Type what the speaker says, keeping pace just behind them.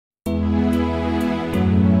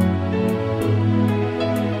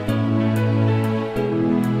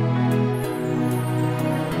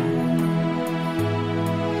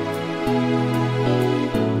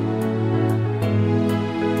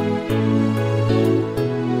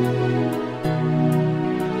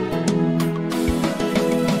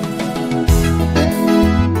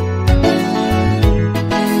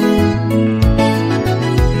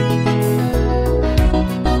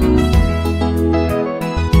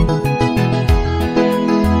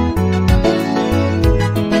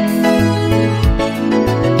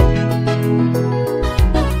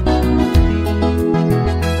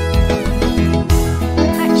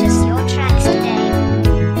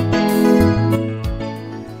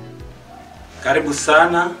Karibu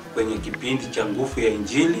sana kwenye kipindi cha Nguvu ya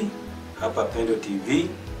Injili hapa Pendo TV.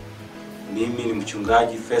 Mimi ni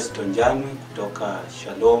Mchungaji Festo Njanwe kutoka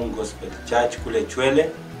Shalom Gospel Church kule Cwele.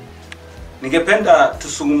 Ningependa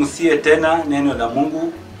tusungumzie tena neno la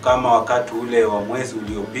Mungu kama wakati ule wa mwezi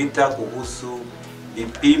uliopita kuhusu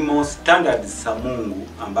vipimo standards za Mungu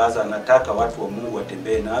ambazo anataka watu wa Mungu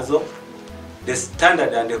watembee nazo, the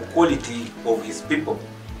standard and the quality of his people.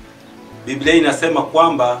 Biblia inasema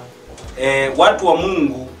kwamba watu wa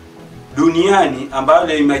Mungu duniani ambao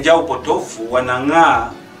imejaa upotofu wanang'aa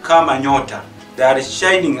kama nyota. They are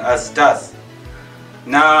shining as stars.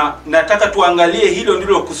 Na nataka tuangalie hilo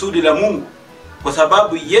ndilo kusudi la Mungu, kwa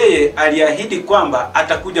sababu yeye aliahidi kwamba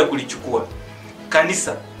atakuja kulichukua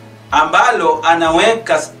kanisa ambalo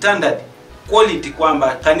anaweka standard quality, kwamba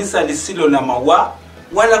kanisa lisilo na mawa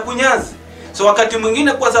wala kunyazi. So wakati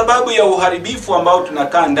mwingine kwa sababu ya uharibifu ambao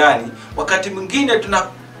tunakaa ndani, wakati mwingine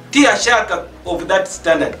tunatia shaka of that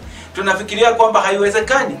standard. Tunafikiria kwamba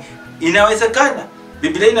haiwezekani. Inawezekana.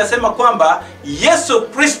 Biblia inasema kwamba Yesu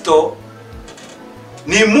Kristo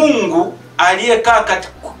ni Mungu aliyekaa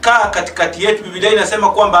katikati yetu. Biblia inasema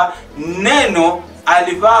kwamba neno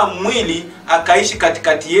alivaa mwili akaishi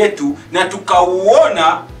katikati yetu na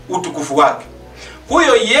tukauona utukufu wake.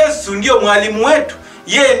 Huyo Yesu ndio mwalimu wetu.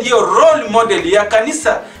 Yeye ndio role model ya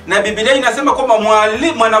kanisa, na Biblia inasema kwamba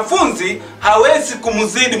mwanafunzi hawezi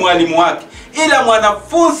kumzidi mwalimu wake, ila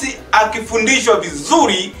mwanafunzi akifundishwa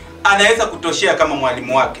vizuri anaweza kutoshea kama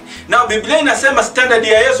mwalimu wake. Na Biblia inasema standard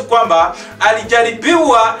ya Yesu kwamba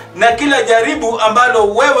alijaribiwa na kila jaribu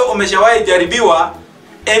ambalo wewe umeshawahi jaribiwa,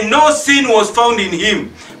 and no sin was found in him.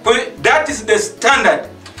 That is the standard,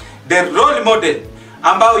 the role model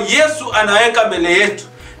ambao Yesu anaweka mbele yetu.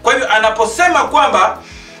 Kwa hivyo anaposema kwamba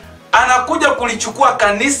anakuja kulichukua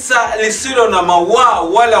kanisa lisilo na mawa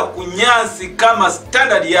wala kunyanzi kama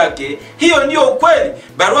standard yake, hiyo ndio ukweli.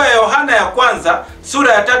 Barua ya Yohana ya kwanza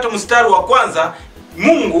sura ya 3 mstari wa kwanza,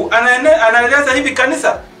 Mungu anaeleza hivi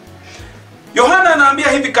kanisa. Yohana anaambia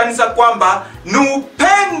hivi kanisa kwamba ni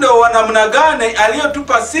upendo wa namna gani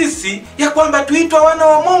aliyotupa sisi ya kwamba tuitwa wana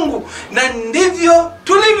wa Mungu, na ndivyo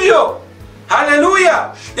tulivyo. Haleluya!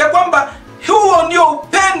 Ya kwamba huo ndio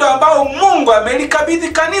upendo ambao Mungu amelikabidhi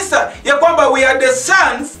kanisa, ya kwamba we are the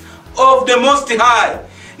sons of the Most High.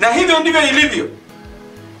 Na hivyo ndivyo ilivyo.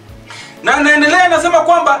 Na anaendelea anasema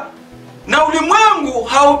kwamba na ulimwengu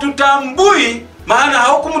haututambui maana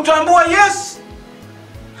haukumtambua Yesu.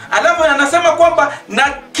 Alafu anasema kwamba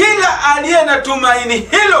na kila aliye na tumaini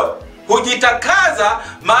hilo hujitakaza,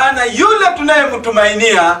 maana yule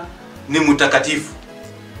tunayemtumainia ni mtakatifu.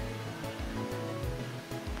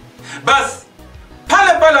 Basi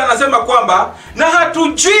pale anasema kwamba na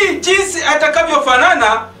hatujui jinsi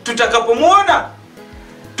atakavyofanana tutakapomuona.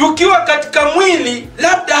 Tukiwa katika mwili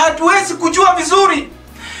labda hatuwezi kujua vizuri,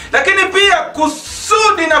 lakini pia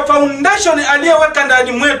kusudi na foundation aliyeweka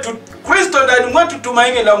ndani mwetu, Kristo ndani mwetu,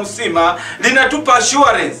 tumaini la uzima, linatupa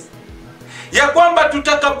assurance ya kwamba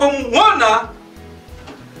tutakapomuona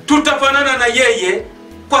tutafanana na yeye,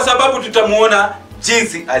 kwa sababu tutamuona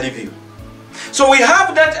jinsi alivyo. So we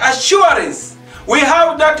have that assurance, we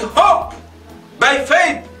have that hope by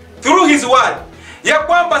faith through his word, ya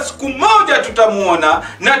kwamba siku moja tutamuona,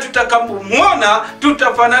 na tutakapomuona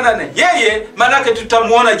tutafanana na yeye, manake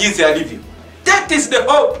tutamuona jinsi alivyo. That is the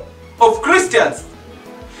hope of Christians.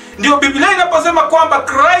 Ndio Biblia inaposema kwamba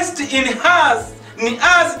Christ in us, ni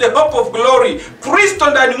us the hope of glory. Kristo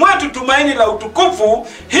ndani mwetu tumaini la utukufu.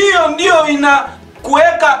 Hiyo ndio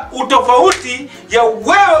kuweka utofauti ya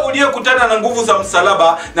wewe uliyekutana na nguvu za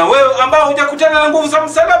msalaba na wewe ambao hujakutana na nguvu za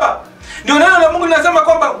msalaba. Ndio neno la Mungu linasema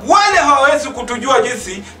kwamba wale hawawezi kutujua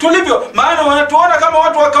jinsi tulivyo, maana wanatuona kama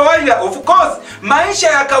watu wa kawaida. Of course,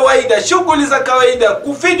 maisha ya kawaida, shughuli za kawaida,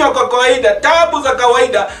 kufinywa kwa kawaida, taabu za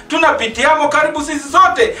kawaida tunapitiamo karibu sisi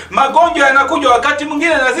zote. Magonjwa yanakuja wakati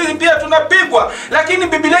mwingine na sisi pia tunapigwa, lakini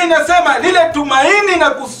Biblia inasema lile tumaini na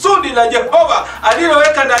kusudi la Jehova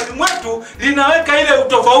aliloweka ndani mwetu linaweka ile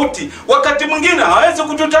utofauti. Wakati mwingine hawezi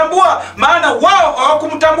kututambua maana wao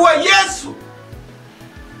hawakumtambua Yesu.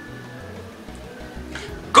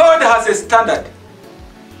 God has a standard.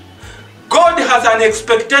 God has an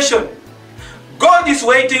expectation. God is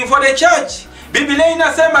waiting for the church. Biblia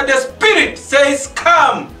inasema the Spirit says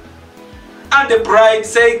come, and the bride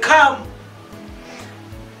say come.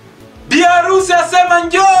 Biharusi asema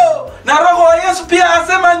njoo, na Roho wa Yesu pia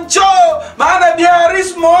asema njoo, maana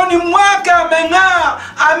biharusi moyoni mwake ameng'aa,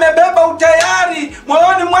 amebeba utayari,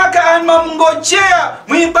 moyoni mwake anamngojea.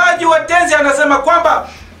 Mwimbaji wa tenzi anasema kwamba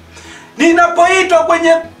ninapoitwa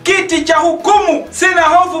kwenye kiti cha hukumu. Sina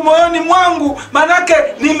hofu moyoni mwangu, manake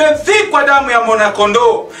nimevikwa damu ya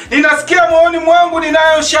mwanakondoo. Ninasikia moyoni mwangu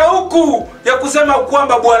ninayo shauku ya kusema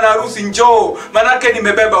kwamba bwana harusi njoo, manake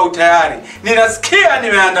nimebeba utayari. Ninasikia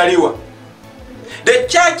nimeandaliwa. The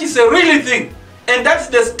church is a really thing, and that's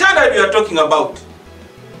the standard we are talking about.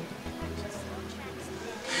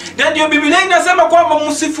 Ndio Biblia inasema kwamba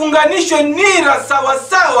msifunganishwe nira sawa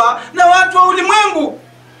sawa na watu wa ulimwengu.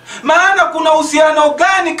 Maana kuna uhusiano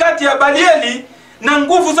gani kati ya Balieli na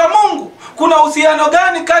nguvu za Mungu? Kuna uhusiano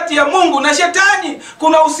gani kati ya Mungu na shetani?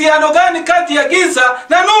 Kuna uhusiano gani kati ya giza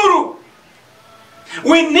na nuru?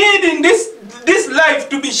 We need in this life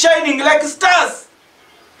to be shining like stars.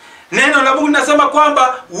 Neno la Mungu linasema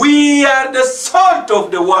kwamba we are the salt of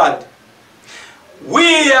the world.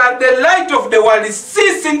 We are the light of the world.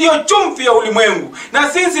 Sisi ndio chumvi ya ulimwengu. Na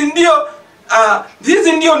sisi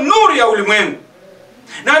ndio nuru ya ulimwengu.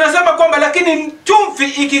 Na anasema kwamba lakini chumvi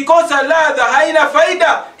ikikosa ladha haina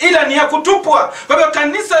faida, ila ni ya kutupwa. Kwa hivyo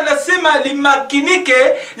kanisa lazima limakinike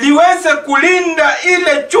liweze kulinda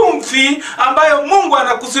ile chumvi ambayo Mungu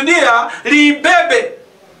anakusudia liibebe.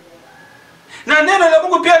 Na neno la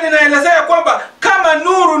Mungu pia linaelezea kwamba kama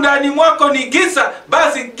nuru ndani mwako ni giza,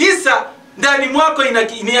 basi giza ndani mwako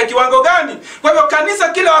ni ya kiwango gani? Kwa hivyo kanisa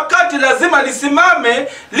kila wakati lazima lisimame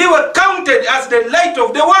liwe counted as the light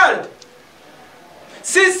of the world.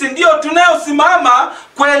 Sisi ndio tunayosimama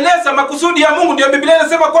kueleza makusudi ya Mungu. Ndio Biblia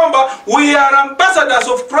inasema kwamba we are ambassadors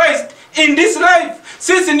of Christ in this life.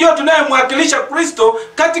 Sisi ndio tunayemwakilisha Kristo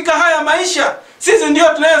katika haya maisha. Sisi ndio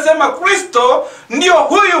tunayesema Kristo ndio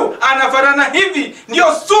huyu, anafanana hivi,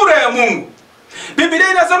 ndio sura ya Mungu. Biblia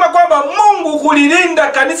inasema kwamba Mungu hulilinda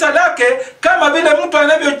kanisa lake kama vile mtu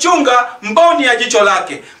anavyochunga mboni ya jicho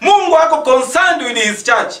lake. Mungu ako concerned with his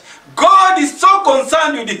church. God is so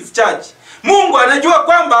concerned with his church. Mungu anajua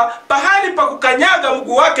kwamba pahali pa kukanyaga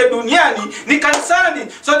mguu wake duniani ni kanisani.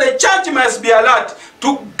 So the church must be alert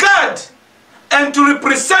to guard and to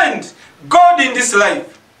represent God in this life.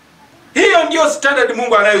 Hiyo ndio standard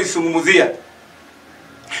Mungu anayoisungumzia.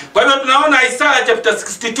 Kwa hivyo tunaona Isaiah chapter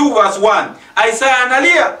 62 verse 1. Isaiah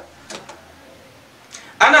analia.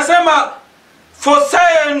 Anasema, for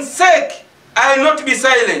Zion's sake I will not be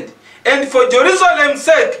silent, and for Jerusalem's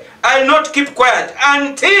sake I will not keep quiet,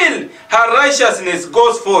 until her righteousness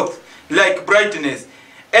goes forth like brightness,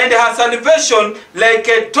 and her salvation like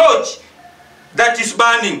a torch that is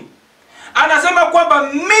burning. Anasema kwamba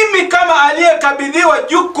mimi kama aliyekabidhiwa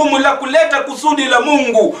jukumu la kuleta kusudi la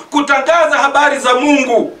Mungu, kutangaza habari za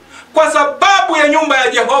Mungu, kwa sababu ya nyumba ya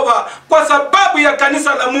Jehova, kwa sababu ya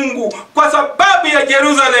kanisa la Mungu, kwa sababu ya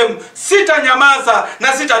Jerusalem, sitanyamaza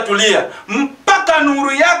na sitatulia mpaka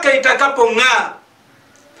nuru yake itakapong'aa,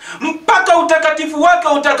 mpaka utakatifu wake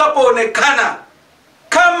utakapoonekana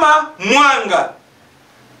kama mwanga.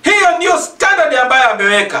 Hiyo ndio standard ambayo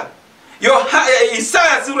ameweka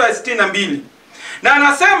Isaiah sura 62. Na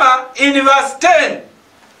anasema in verse 10,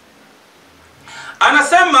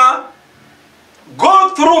 anasema go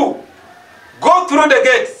through the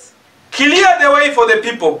gates, clear the way for the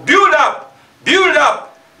people, build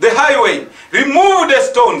up the highway, remove the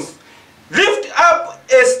stones, lift up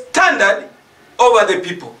a standard over the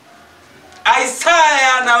people.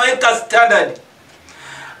 Isaiah anaweka standard.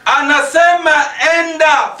 Anasema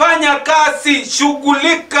enda, fanya kazi,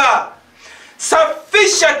 shughulika,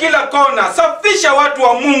 safisha kila kona, safisha watu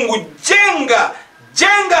wa Mungu,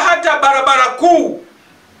 jenga hata barabara kuu,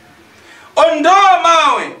 ondoa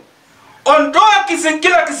mawe, ondoa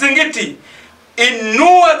kila kisingiti,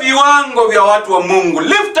 inua viwango vya watu wa Mungu,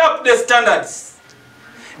 lift up the standards.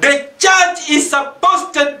 The church is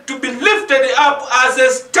supposed to be lifted up as a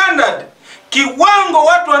standard. Kiwango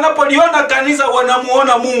watu wanapoliona kanisa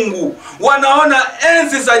wanamuona Mungu, wanaona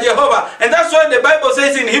enzi za Jehova. And that's why the Bible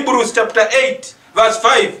says in Hebrews chapter 8 verse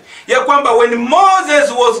 5, ya kwamba when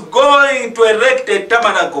Moses was going to erect a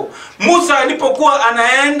tabernacle, Musa alipokuwa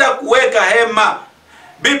anaenda kuweka hema,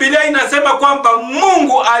 Biblia inasema kwamba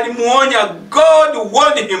Mungu alimuonya, God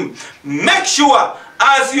warned him, make sure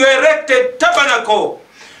as you erect a tabernacle,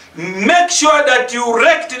 make sure that you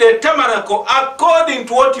erect the tabernacle according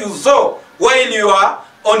to what you saw while you are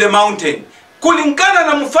on the mountain, kulingana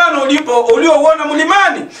na mfano uliouona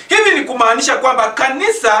mlimani. Hivi ni kumaanisha kwamba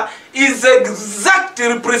kanisa is exact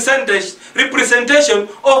representation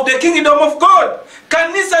of the kingdom of God.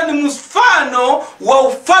 Kanisa ni mfano wa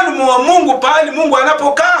ufalme wa Mungu pahali Mungu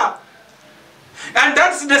anapokaa. And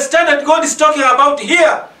that's the standard God is talking about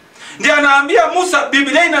here. Ndiye anaambia Musa,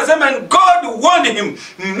 Biblia inasema, and God warned him,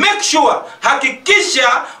 make sure,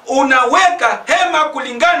 hakikisha unaweka hema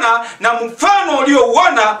kulingana na mfano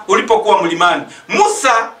uliouona ulipokuwa mlimani.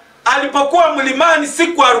 Musa alipokuwa mlimani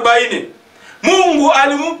siku 40, Mungu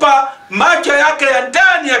alimpa macho yake ya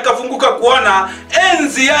ndani akafunguka kuona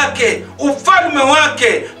enzi yake, ufalme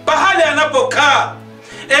wake, pahali anapokaa.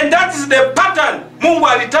 And that is the pattern Mungu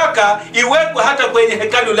alitaka iwekwe hata kwenye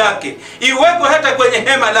hekalu lake, iwekwe hata kwenye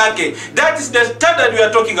hema lake. That is the standard we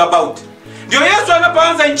are talking about. Ndio Yesu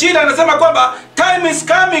anapoanza Injili anasema kwamba time is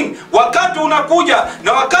coming, wakati unakuja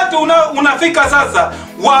na wakati unafika sasa,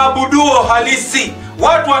 waabuduo halisi,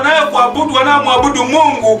 watu wanaomwabudu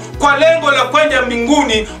Mungu kwa lengo la kwenda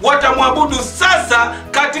mbinguni, watamwabudu sasa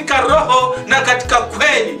katika roho na katika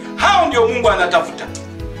kweli. Hao ndio Mungu anatafuta.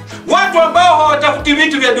 Watu ambao hawatafuti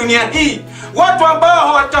vitu vya dunia hii, watu ambao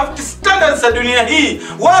hawatafuti standards za dunia hii,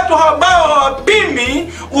 watu ambao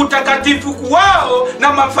hawapimi utakatifu wao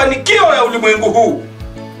na mafanikio ya ulimwengu huu,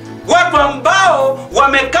 watu ambao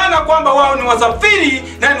wamekana kwamba wao ni wasafiri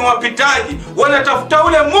na ni wapitaji, wanatafuta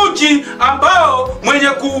ule mji ambao mwenye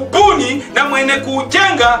kuubuni na mwenye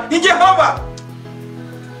kuujenga ni Jehova.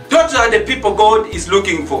 Those are the people God is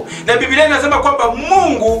looking for. Na Biblia inasema kwamba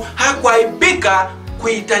Mungu hakuaibika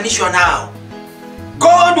kuitanishwa nao.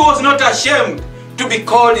 God was not ashamed to be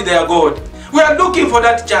called their God. We are looking for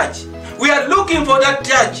that church. We are looking for that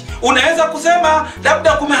church. Unaweza kusema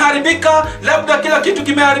labda kumeharibika, labda kila kitu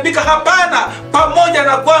kimeharibika. Hapana, pamoja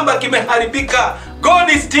na kwamba kimeharibika, God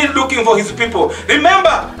is still looking for his people.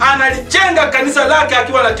 Remember, analijenga kanisa lake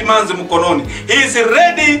akiwa na timanzi mkononi. He is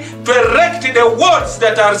ready to erect the walls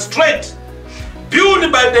that are straight,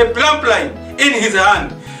 built by the plumb line in his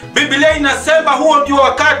hand. Biblia inasema huo ndio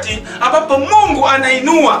wakati ambapo Mungu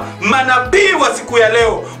anainua manabii wa siku ya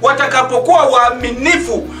leo, watakapokuwa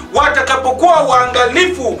waaminifu, watakapokuwa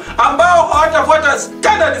waangalifu, ambao hawatafuata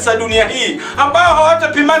standards za dunia hii, ambao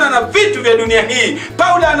hawatapimana na vitu vya dunia hii.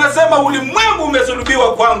 Paulo anasema ulimwengu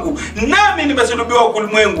umesulubiwa kwangu, nami nimesulubiwa kwa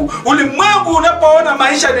ulimwengu. Ulimwengu unapoona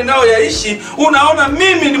maisha ninayoyaishi, unaona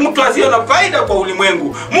mimi ni mtu asiye na faida kwa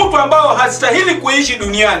ulimwengu, mtu ambao hastahili kuishi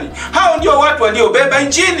duniani. Hao ndio watu waliobeba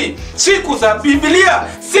Injili siku za Biblia,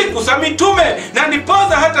 siku za mitume, na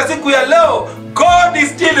ndiposa hata siku ya leo God is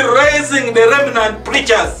still raising the remnant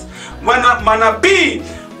preachers, manabii,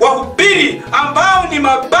 wahubiri ambao ni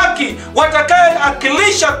mabaki, watakaye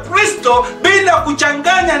akilisha Kristo bila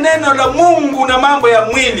kuchanganya neno la Mungu na mambo ya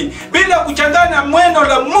mwili, bila kuchanganya neno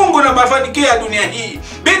la Mungu na mafanikio ya dunia hii,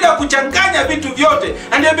 bila kuchanganya vitu vyote.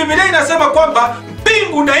 Ndio Biblia inasema kwamba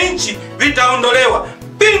mbingu na nchi vitaondolewa,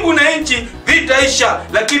 mbingu na nchi vitaisha,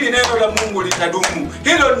 lakini neno la Mungu litadumu.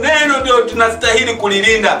 Hilo neno ndio tunastahili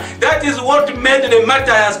kulilinda. That is what made the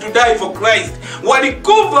martyrs to die for Christ.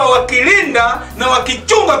 Walikufa wakilinda na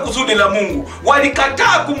wakichunga kusudi la Mungu.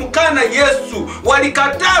 Walikataa kumkana Yesu,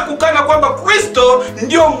 walikataa kukana kwamba Kristo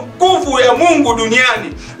ndio nguvu ya Mungu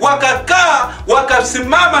duniani. Wakakaa,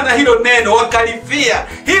 wakasimama na hilo neno, wakalifia.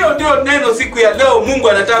 Hilo ndio neno siku ya leo Mungu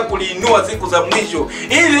anataka kuliinua siku za mwisho,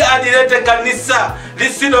 ili alilete kanisa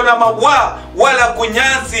lisilo na mawaa wala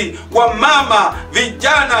kunyansi, wa mama,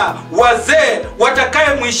 vijana, wazee,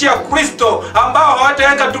 watakaye muishia Kristo, ambao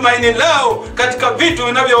hawataweka tumaini lao katika vitu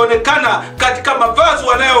vinavyoonekana, katika mavazi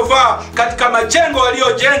wanayovaa, katika majengo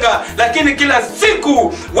waliojenga, lakini kila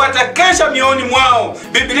siku watakesha mioni mwao.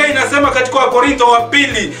 Biblia inasema katika Wakorintho wa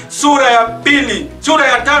pili, sura ya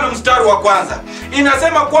 5 mstari wa 1,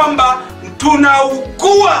 inasema kwamba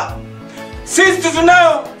tunaugua. Sisi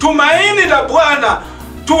tunao tumaini la Bwana,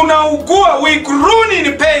 tunaugua, we groan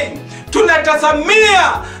in pain.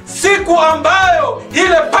 Tunatazamia siku ambayo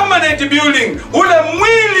ile permanent building, ule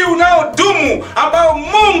mwili unaodumu ambao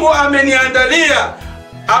Mungu ameniandalia,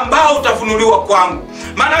 ambao utafunuliwa kwangu.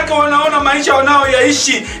 Manake wanaona maisha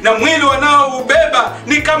wanaoyaishi na mwili wanaoubeba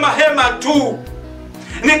ni kama hema tu,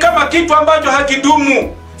 ni kama kitu ambacho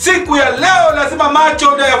hakidumu. Siku ya leo lazima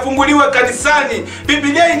macho yafunguliwe kanisani.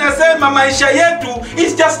 Biblia inasema maisha yetu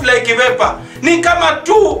is just like vapor, ni kama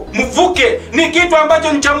tu mvuke, ni kitu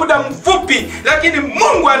ambacho ni cha muda mfupi, lakini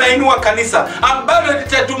Mungu anainua kanisa ambalo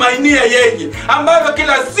litatumainia yeye, ambalo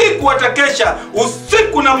kila siku watakesha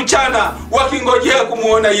usiku na mchana wakingojea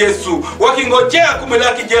kumuona Yesu, wakingojea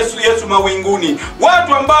kumlaki Yesu mawinguni,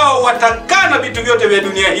 watu ambao watakana vitu vyote vya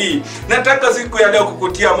dunia hii. Nataka siku ya leo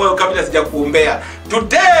kukutia moyo kabla sijakuombea.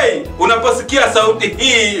 Today, unaposikia sauti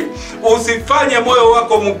hii, usifanye moyo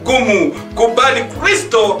wako mgumu. Kubali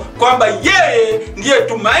Kristo kwamba yeye ndiye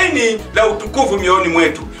tumaini la utukufu mioyoni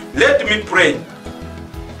mwetu. Let me pray.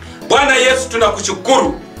 Bwana Yesu,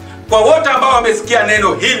 tunakushukuru kwa wote ambao wamesikia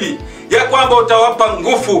neno hili, ya kwamba utawapa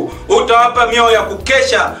nguvu, utawapa mioyo ya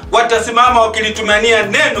kukesha, watasimama wakilitumania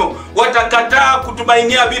neno, watakataa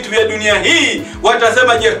kutumainia vitu vya dunia hii,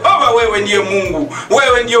 watasema Jehova wewe ndiye Mungu,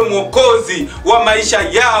 wewe ndiye Mwokozi wa maisha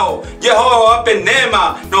yao. Jehova wape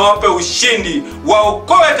neema na wape ushindi,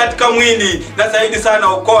 waokoe katika mwili na zaidi sana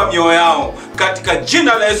okoa mioyo yao, katika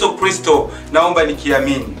jina la Yesu Kristo naomba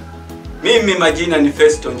nikiamini. Mimi majina ni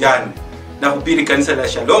Festo Njanwe, nahubiri kanisa la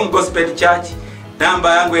Shalom Gospel Church.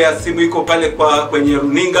 Namba yangu ya simu iko pale kwenye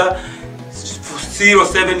runinga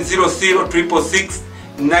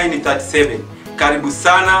 0700666937. Karibu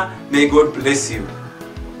sana. May God bless you.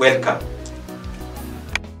 Welcome.